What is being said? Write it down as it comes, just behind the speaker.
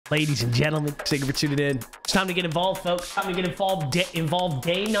Ladies and gentlemen, thank you for tuning in. It's time to get involved, folks. Time to get involved.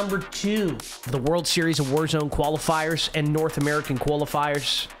 Day number 2 of the World Series of Warzone qualifiers and North American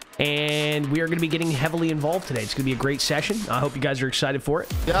qualifiers. And we are going to be getting heavily involved today. It's going to be a great session. I hope you guys are excited for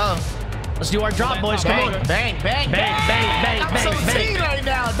it. Yo. Let's do our drop, boys. Come on. Bang, bang, bang, bang. I'm so bang. right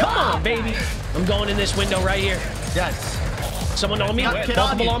now. Come on, baby. I'm going in this window right here. Yes. Someone on me.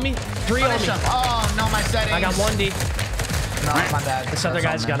 Multiple on me. 3 on me. Oh, no, my settings. I got 1D. No, my bad. This other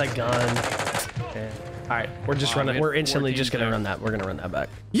guy's got a gun. Okay. All right, we're just running. We're instantly just gonna run that. We're gonna run that back.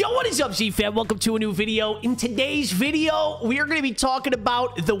 Yo, what is up, Z-Fam? Welcome to a new video. In today's video, we are gonna be talking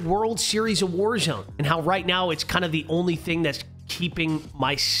about the World Series of Warzone and how right now it's kind of the only thing that's keeping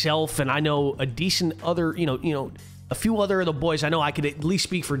myself and I know a decent other, you know, a few other of the boys. I know I could at least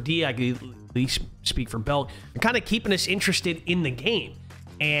speak for D. I could at least speak for Bell. And kind of keeping us interested in the game.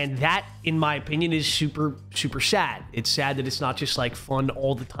 And that, in my opinion, is super, super sad. It's sad that it's not just like fun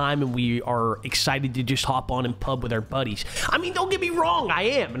all the time and we are excited to just hop on and pub with our buddies. I mean, don't get me wrong, I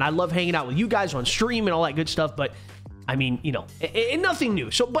am. And I love hanging out with you guys on stream and all that good stuff. But I mean, you know, nothing new.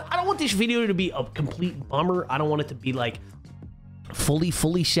 So, but I don't want this video to be a complete bummer. I don't want it to be like fully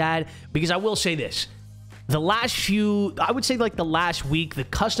sad. Because I will say this. The last few, I would say like the last week, the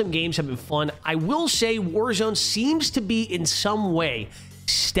custom games have been fun. I will say Warzone seems to be in some way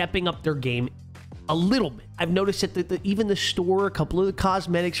stepping up their game a little bit. I've noticed that even the store, a couple of the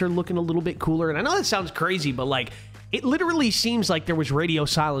cosmetics are looking a little bit cooler. And I know that sounds crazy, but like it literally seems like there was radio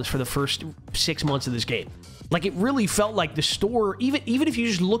silence for the first 6 months of this game. Like it really felt like the store, even if you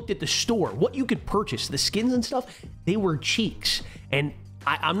just looked at the store, what you could purchase, the skins and stuff, they were cheeks. And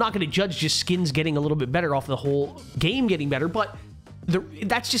I'm not going to judge just skins getting a little bit better off the whole game getting better, but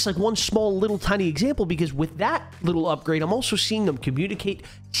that's just like one small little tiny example, because with that little upgrade, I'm also seeing them communicate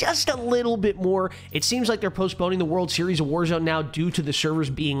just a little bit more. It seems like they're postponing the World Series of Warzone now due to the servers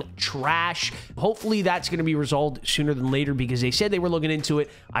being trash. Hopefully that's going to be resolved sooner than later, because they said they were looking into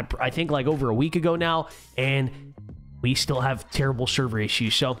it, I think like over a week ago now, and we still have terrible server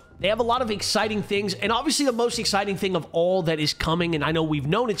issues. So they have a lot of exciting things. And obviously the most exciting thing of all that is coming, and I know we've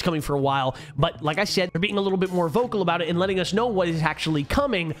known it's coming for a while, but like I said, they're being a little bit more vocal about it and letting us know what is actually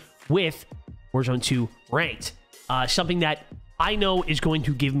coming with Warzone 2 Ranked. Something that I know is going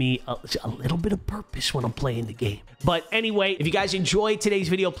to give me a little bit of purpose when I'm playing the game. But anyway, if you guys enjoyed today's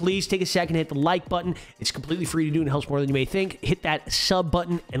video, please take a second, hit the like button. It's completely free to do and it helps more than you may think. Hit that sub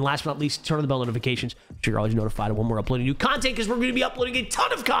button. And last but not least, turn on the bell notifications so you're always notified of when we're uploading new content, because we're going to be uploading a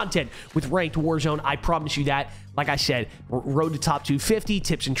ton of content with Ranked Warzone. I promise you that. Like I said, road to top 250,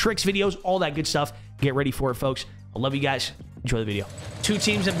 tips and tricks videos, all that good stuff. Get ready for it, folks. I love you guys. Enjoy the video. 2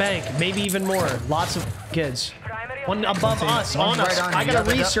 teams at bank, maybe even more. Lots of kids. One above us, on us. I got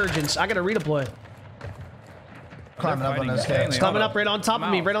a resurgence. I got a redeploy. Climbing up on those kids. Coming up right on top of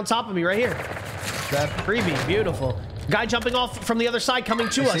me, right here. That freebie, beautiful. Guy jumping off from the other side, coming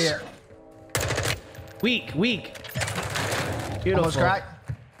to us. Weak. Beautiful. Almost crack.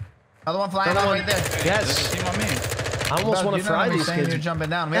 Another one flying out right there. Yes. I almost want to fry these kids. You're jumping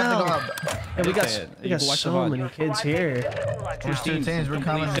down. We have to go up. Hey, we got so many kids here. There's 2 teams. We're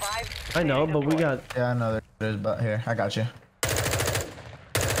coming. I know, but we got. Yeah, I know there's, but here, I got you.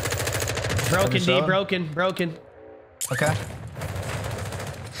 Broken, D, broken. Okay.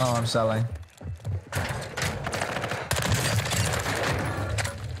 Oh, I'm selling.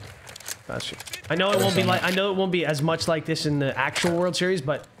 Gotcha. I know it won't be as much like this in the actual World Series,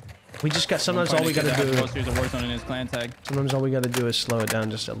 but we just got. Sometimes all we got to do. World Series of Warzone in his clan tag. Sometimes all we got to do is slow it down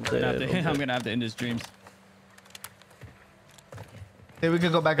just a little bit. I'm gonna have to end his dreams. Hey, we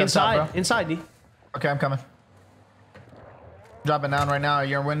could go back inside, outside, bro. Inside, D. Okay, I'm coming. Dropping down right now at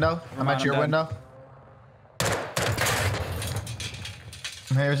your window. I'm at your window.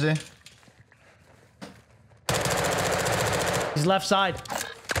 I'm here, Z. He's left side.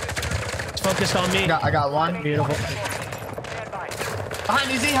 He's focused on me. I got one. Beautiful.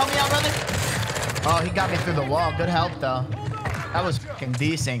 Behind you, Z. Help me out, brother. Oh, he got me through the wall. Good help, though. That was fucking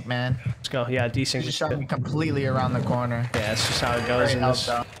desync, man. Let's go. Yeah, desync. Just shot me completely around the corner. Yeah, that's just how it goes.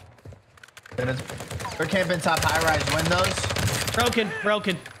 We're camping top high-rise windows.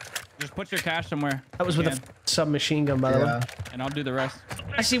 Broken. Just put your cash somewhere. That was with a submachine gun, by the way. And I'll do the rest.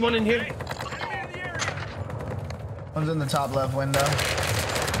 I see one in here. One's in the top left window.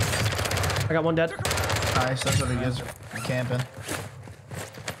 I got one dead. Nice, that's what he is. Camping.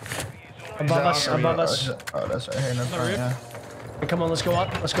 Above us. Oh, that's right here in the front, yeah. Come on, let's go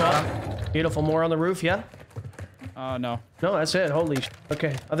up. Beautiful. More on the roof, yeah? No. No, that's it. Holy sh.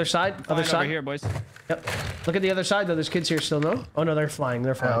 Okay, other side. Over here, boys. Yep. Look at the other side though. There's kids here still, no? Oh no, they're flying.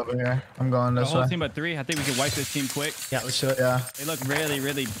 They're flying. Over here. I'm going The this whole way. team but 3. I think we can wipe this team quick. Yeah, let's do it. Yeah. They look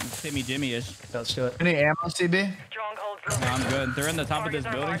really Timmy Jimmy-ish. Yeah, let's do it. Any ammo, CB? No, I'm good. They're in the top of this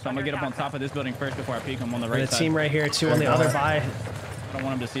building, so I'm gonna get up on top of this building first before I peek them on the right And the side. team right here too on the other buy. I don't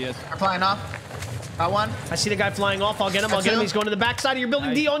want them to see us. They're flying off. Got one. I see the guy flying off. I'll get him. I'll get him. He's going to the back side of your building.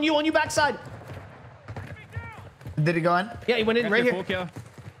 Nice. D on you backside. Did he go in? Yeah, he went in right here. Full kill.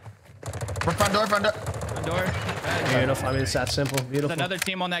 Front door. Front door. Beautiful. I mean, it's that simple. Beautiful. There's another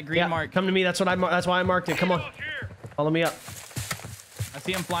team on that green Yeah, mark. come to me. That's what that's why I marked it. Come on. Follow me up. I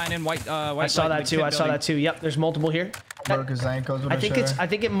see him flying in white. I saw that too. I saw that too. Yep, there's multiple here. Broke his ankles with I think I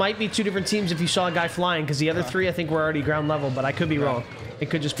think it might be 2 different teams if you saw a guy flying, because the other 3 I think were already ground level, but I could be wrong. It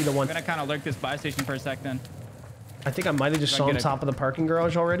could just be the one. I'm gonna kind of lurk this buy station for a sec then. I think I might have just saw him top of the parking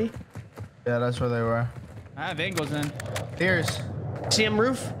garage already. Yeah, that's where they were. I have angles in. Here's. See him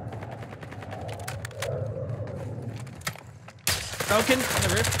roof? Broken. On the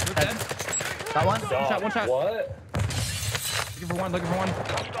roof. Dead. Got one? One shot. What? Looking for one.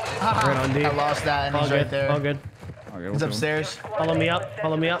 Right on, D. I lost that, and All he's good. right there. All good. Okay, He's upstairs. Follow me up.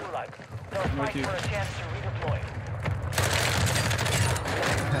 Follow me up.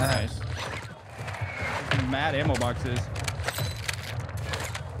 Nice. Mad ammo boxes.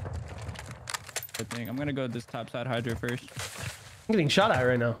 Good thing. I'm gonna go to this top side hydro first. I'm getting shot at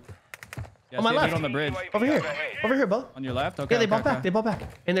right now. Yeah, On my see a dude left. on the bridge. Over here. Over here, Bo. On your left? Okay. Yeah, they okay, bought okay. back. They bought back.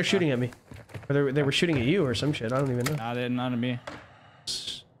 And they're shooting at me. Or they were shooting at you or some shit. I don't even know. Nah, they didn't. Not at me.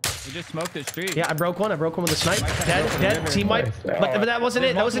 We just smoked the street. Yeah, I broke one. I broke one with a snipe. Dead. Team wipe. But that wasn't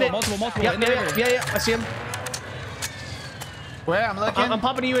it. That wasn't it. Multiple. Yeah. I see him. Where? I'm looking. I'm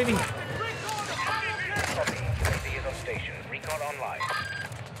popping a UAV.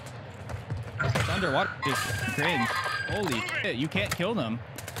 It's underwater. Just cringe. Holy shit. You can't kill them.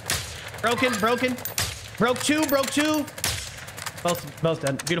 Broken. Broke two. Both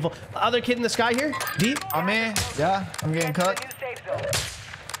dead. Beautiful. Other kid in the sky here. Deep. I'm in. Yeah, I'm getting cooked.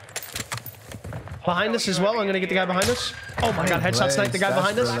 Behind us as well. I'm gonna get the guy behind us. Oh my god, headshot snipe the guy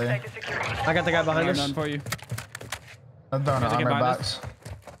behind us. I got the guy behind us. Done for you. I'm throwing an Gotta get armor behind box.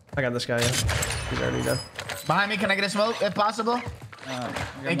 I got this guy, yeah. He's already dead. Behind me, can I get a smoke if possible? I got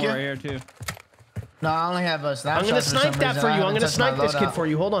Thank more you. right here too. No, I only have a snapshot. I'm gonna snipe that for you. I'm gonna snipe this kid for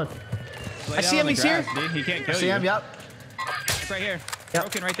you. Hold on. Lay I down see him. on the He's here. grass, dude. He can't kill See you. him? Yep. It's right here. Yep.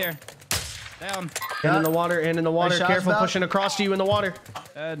 Broken right there. Down. And in the water. And in the water. shots Careful up. pushing across to you in the water.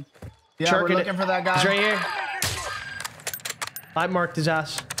 Dead. Yeah, we're Chirking looking for that guy. He's right here. I marked his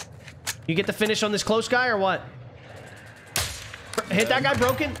ass. You get the finish on this close guy or what? Hit that guy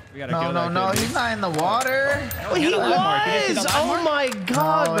broken? We gotta No, kill no, that no. kid, He's dude. not in the water. Oh, he got a live mark. You didn't see was! the live Oh mark? my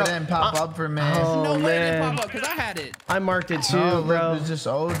god, No, bro. it didn't pop up for me. Oh, No way it man. didn't pop up because I had it. I marked it too, No, look, bro. it's just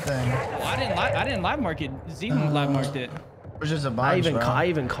old thing. Oh, I didn't live mark it. Zeman live marked it. It's just a bunch, I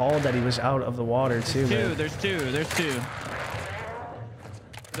even called that he was out of the water too, man. There's two.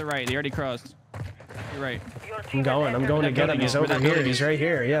 To the right. They already crossed. You're right. I'm going to get him. He's over here. He's right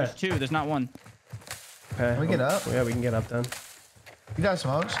here. Yeah. There's two. There's not one. Okay. Can we get up? Yeah, we can get up then. You got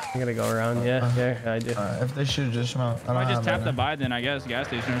smokes? I'm gonna go around. Yeah, I do. If they should just smoke. I I don't just have tap the it. buy then, I guess. Gas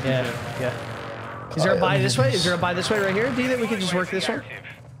station or some Yeah, shit. yeah. Is there a buy this way? Is there a buy this way right here? Do you think we can just work this one?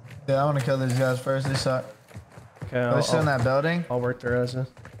 Yeah, I want to kill these guys first. They suck. Okay, They're still in that building. I'll work the rest of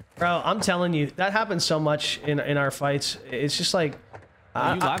it. Bro, I'm telling you, that happens so much in our fights. It's just like...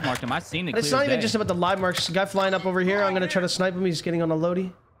 Oh, you live marked him. I seen it. It's clear not as even day. just about the live marks. Guy flying up over here. I'm gonna try to snipe him. He's getting on a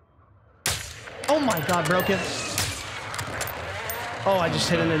loadie. Oh my god, broken. Oh, I just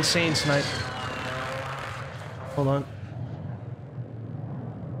hit an insane snipe. Hold on.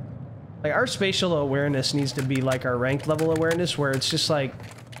 Like, our spatial awareness needs to be like our ranked level awareness, where it's just like,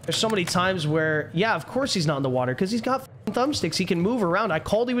 there's so many times where, yeah, of course he's not in the water, because he's got thumbsticks. He can move around. I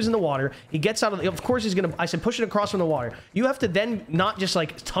called he was in the water. He gets out of course he's gonna, I said push it across from the water. You have to then not just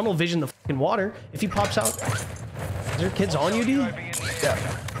like tunnel vision the fucking water. If he pops out, is there kids on you, dude? Yeah.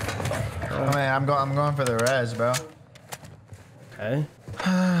 I mean, I'm going for the res, bro. Okay.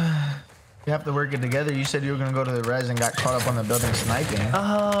 You have to work it together. You said you were gonna go to the res and got caught up on the building sniping.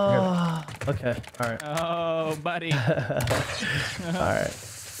 Oh. Okay. All right. Oh, buddy. All right.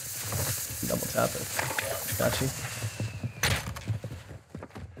 Double tap it. Got you.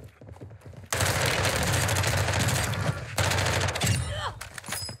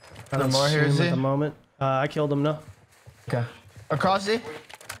 I don't more here, see him Z? at the moment. I killed him. No. Okay. Across the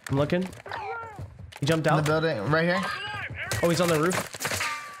I'm looking. He jumped in the out. building, right here. Oh, he's on the roof.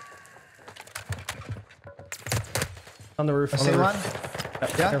 On the roof. I On see the one. roof.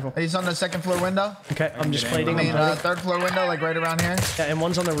 Yeah. Careful. He's on the second floor window. Okay, I'm just plating. I I'm mean, plating. third floor window, like right around here. Yeah, and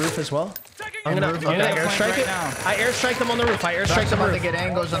one's on the roof as well. I'm gonna airstrike it. Now. I airstrike them on the roof. I airstrike them on the roof. To get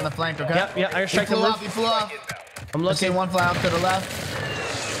angles on the flank, okay? Yep, yeah, I airstrike them. He flew off. I'm Let's see looking. one fly up to the left.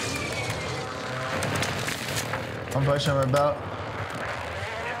 I'm pushing my belt.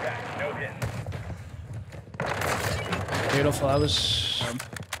 Beautiful. That was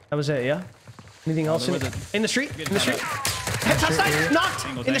it. Yeah. Anything else in the street? In the street. Headshot snipe. Knocked.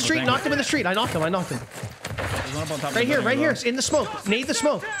 In the street. Knocked him in the street. I knocked him. Right here. Right here. In the smoke. Nade the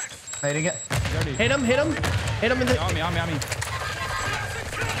smoke. Nading it. Hit him. In the. On me. On me.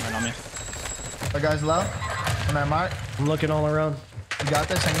 That guy's low. On that mark. I'm looking all around. You got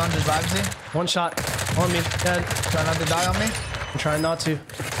this. Hang on. Just vibes Z. One shot on me. Dead. Try not to die on me. I'm trying not to.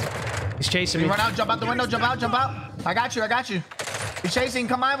 He's chasing me. Run out. Jump out the window. Jump out. I got you. He's chasing.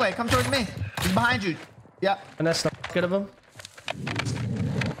 Come my way. Come towards me. He's behind you. Yep. And that's not good of him.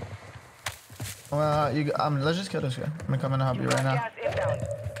 Well, let's just kill this guy. I'm coming to help you right now.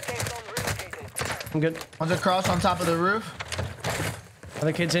 I'm good. One's across on top of the roof.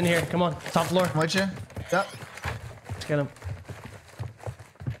 Other kid's in here. Come on. Top floor. I'm with you. Yep. Let's get him.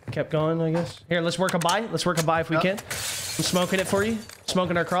 Kept going, I guess. Here, let's work a buy. Let's work a buy if we can. I'm smoking it for you.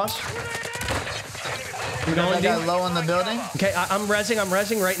 Smoking our cross. I'm going, that guy low on the building. Okay, I'm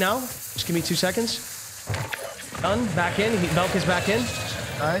rezzing right now. Just give me 2 seconds. Done. Back in. Belk is back in.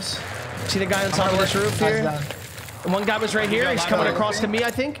 Nice. See the guy on top of this roof here? One guy was right here. He's coming across to me,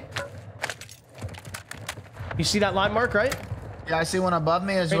 I think. You see that line mark, right? Yeah, I see one above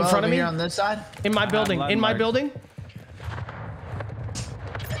me as well. In front of me? Here on this side. In my building. In my building.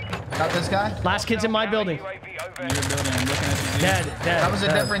 Got this guy. Last kid's in my building. In your building. I'm looking at you. Dead. That was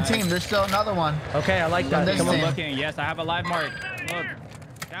a different team. There's still another one. Okay, I like that. Come on. on. Looking. Yes, I have a live mark. Look.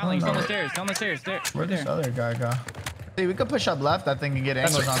 Callie, he's on the stairs. Where'd this other guy go? See, we could push up left, I think, and get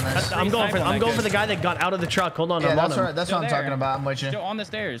angles on this. I'm going for the guy that got out of the truck. Hold on, Yeah, I'm on him. that's what I'm talking about. I'm with you. Still on the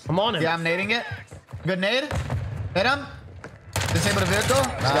stairs. I'm on him. Yeah, I'm nading it. Good nade. Hit him. Disable the vehicle.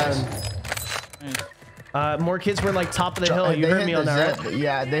 Nice. More kids were like top of the hill. You heard me on that, right?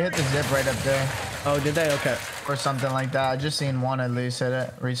 Yeah, they hit the zip right up there. Oh, did they? Okay. Or something like that. I just seen one at least hit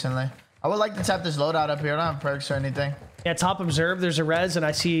it recently. I would like to tap this loadout up here. I don't have perks or anything. Yeah, top observe. There's a res, and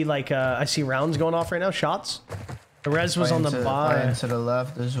I see like I see rounds going off right now. Shots. The res was on the buy. To the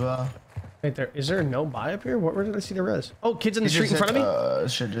left as well. Wait, is there no buy up here? Where did I see the res? Oh, kids in the street in front of me.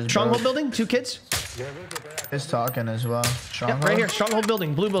 Stronghold building. 2 kids. He's talking as well. Yep, right here. Stronghold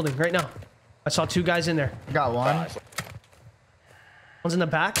building. Blue building. Right now. I saw 2 guys in there. Got one. One's in the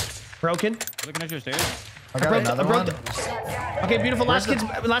back. Broken. Looking at your stairs. I got another one. Okay, beautiful. Last kid's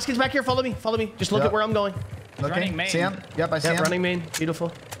back here. Follow me. Just look at where I'm going. Looking. See him? Yep, I see him. Running main.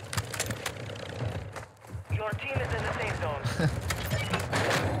 Beautiful. Your team is in the safe zone.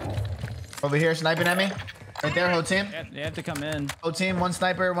 Over here, sniping at me. Right there, whole team. They have to come in. Whole team, one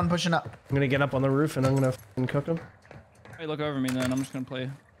sniper, one pushing up. I'm gonna get up on the roof and I'm gonna cook him. Hey, look over me then. I'm just gonna play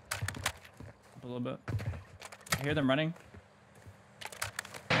a little bit. I hear them running.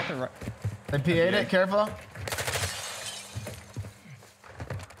 They PA'd it, careful.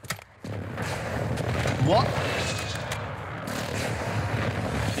 What?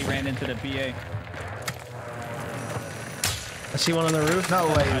 He ran into the PA. I see one on the roof. No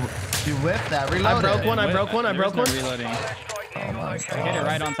way. You whipped that. Reload. I broke one. I broke one. Reloading. Oh my god. I hit it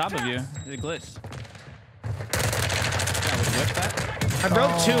right on top of you. It glitched. I would whip that. I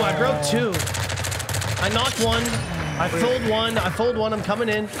broke two. I knocked one. I fold one. I'm coming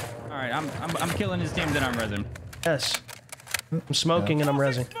in. All right, I'm killing his team. Then I'm resin. Yes. I'm smoking and I'm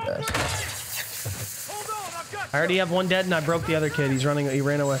rezzing. Yes. I already have one dead and I broke the other kid. He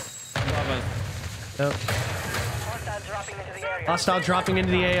ran away. Yep. Hostile dropping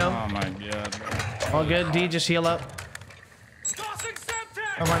into the AO. Oh my god. All good. D, just heal up.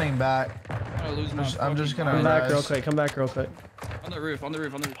 I'm running back. I'm just gonna Come back real quick. On the roof.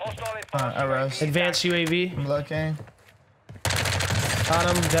 I rest. Advanced UAV. I'm looking.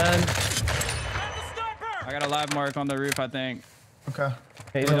 Got him. Dead. I got a live mark on the roof, I think. Okay.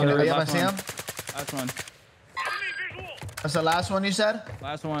 Hey, he's on the roof. Yep, I see him. Last one. That's the last one you said?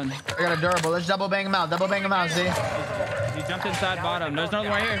 Last one. I got a durable. Let's double bang him out. See? He jumped inside bottom. There's another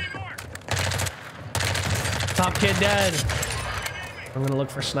one right here. Top kid dead. I'm gonna look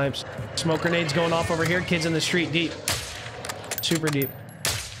for snipes. Smoke grenades going off over here. Kids in the street deep. Super deep.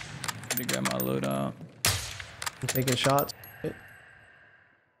 Need to grab my loot up. I'm taking shots. Hit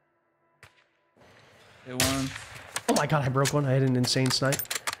one. Oh my god, I broke one. I had an insane snipe.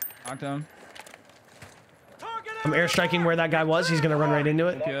 Knocked him. I'm airstriking where that guy was. He's gonna run right into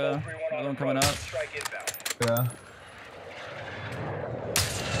it. Yeah. Another one coming up. Yeah.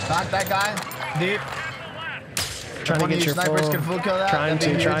 Knock that guy. Deep. Trying to get your snipers full. can full kill that. Trying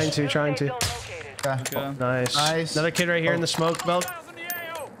to. Okay. Okay. Nice. Nice. Another kid right here in the smoke belt.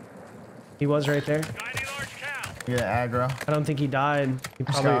 He was right there. Yeah, aggro. I don't think he died. He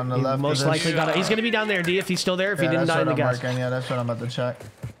Just got on the left most of this. likely got it. He's gonna be down there, D, if he's still there. If he didn't die in the gas. Yeah, that's what I'm about to check.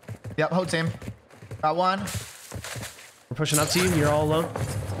 Yep, whole team. Got one. We're pushing up to you. You're all alone.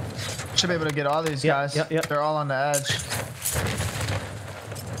 Should be able to get all these Yep, guys. yep. They're all on the edge.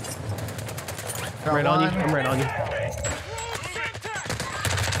 Got Right one. on you. I'm right on you.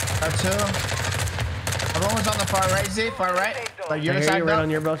 Got two. Everyone was on the far right, Z. Far right. Like your I hear side you. Right belt. on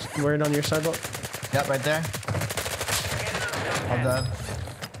your boat. Right on your side boat. Yep, right there. All dead.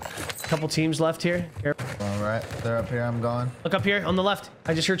 Couple teams left here. Careful. All right, they're up here. I'm going. Look up here on the left.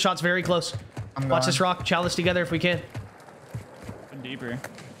 I just heard shots very close. I'm Watch going. this rock. Chalice together if we can. Deeper. Right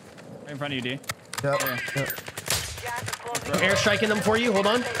in front of you, D. Yep. Airstriking them for you. Hold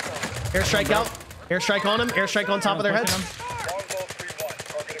on. Airstrike out. Airstrike on them. Airstrike on top of their heads.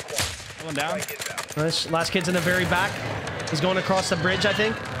 One down. Nice. Last kid's in the very back. He's going across the bridge, I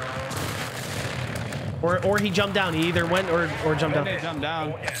think. Or he jumped down. He either went or jumped down. Jump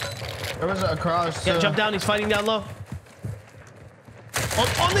down. There was a cross. Yeah, jump down. He's fighting down low.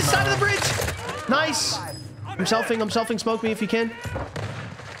 On this side of the bridge. Nice. I'm selfing. Smoke me if you can.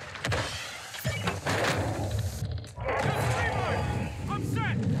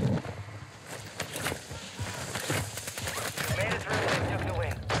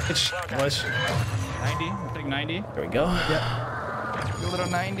 It's nice. 90. I'll take 90. There we go. Yep. Little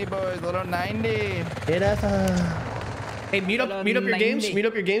 90, boys. Little 90. Hey, mute up your games. Mute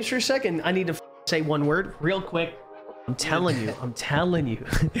up your games for a second. I need to say one word real quick. I'm telling you.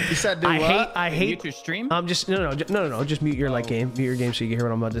 You said do what? I hate Mute your stream? I'm just no. Just mute your game. Mute your game so you can hear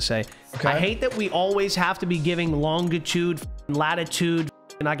what I'm about to say. Okay. I hate that we always have to be giving longitude, latitude,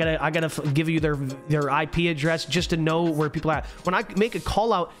 and I gotta give you their IP address just to know where people are at. When I make a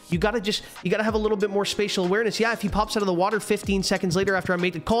call out, you gotta have a little bit more spatial awareness. Yeah, if he pops out of the water 15 seconds later after I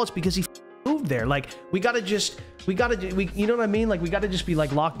make the call, it's because he moved there. Like we you know what I mean? Like we gotta just be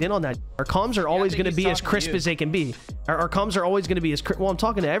like locked in on that. Our comms are always gonna be as crisp as they can be. Our comms are always gonna be as well. I'm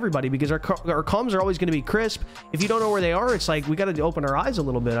talking to everybody because our comms are always gonna be crisp. If you don't know where they are, it's like we gotta open our eyes a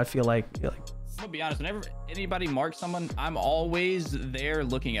little bit. I feel like. I'm gonna be honest. Whenever anybody marks someone, I'm always there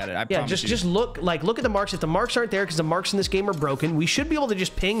looking at it. I Yeah, promise just look at the marks. If the marks aren't there because the marks in this game are broken, we should be able to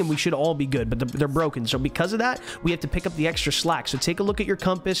just ping and we should all be good, but they're broken. So because of that, we have to pick up the extra slack. So take a look at your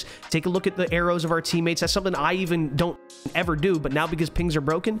compass, take a look at the arrows of our teammates. That's something I even don't ever do, but now because pings are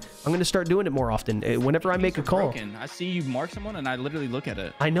broken, I'm gonna start doing it more often. Whenever I make a call. Broken. I see you mark someone and I literally look at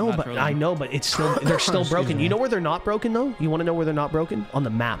it. I know, but it's still they're still broken. You know where they're not broken though? You want to know where they're not broken? On the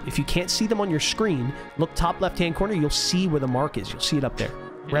map. If you can't see them on your screen, look top left hand corner, you'll see where the mark is. You'll see it up there.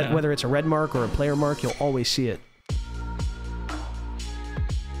 Yeah. Whether it's a red mark or a player mark, you'll always see it.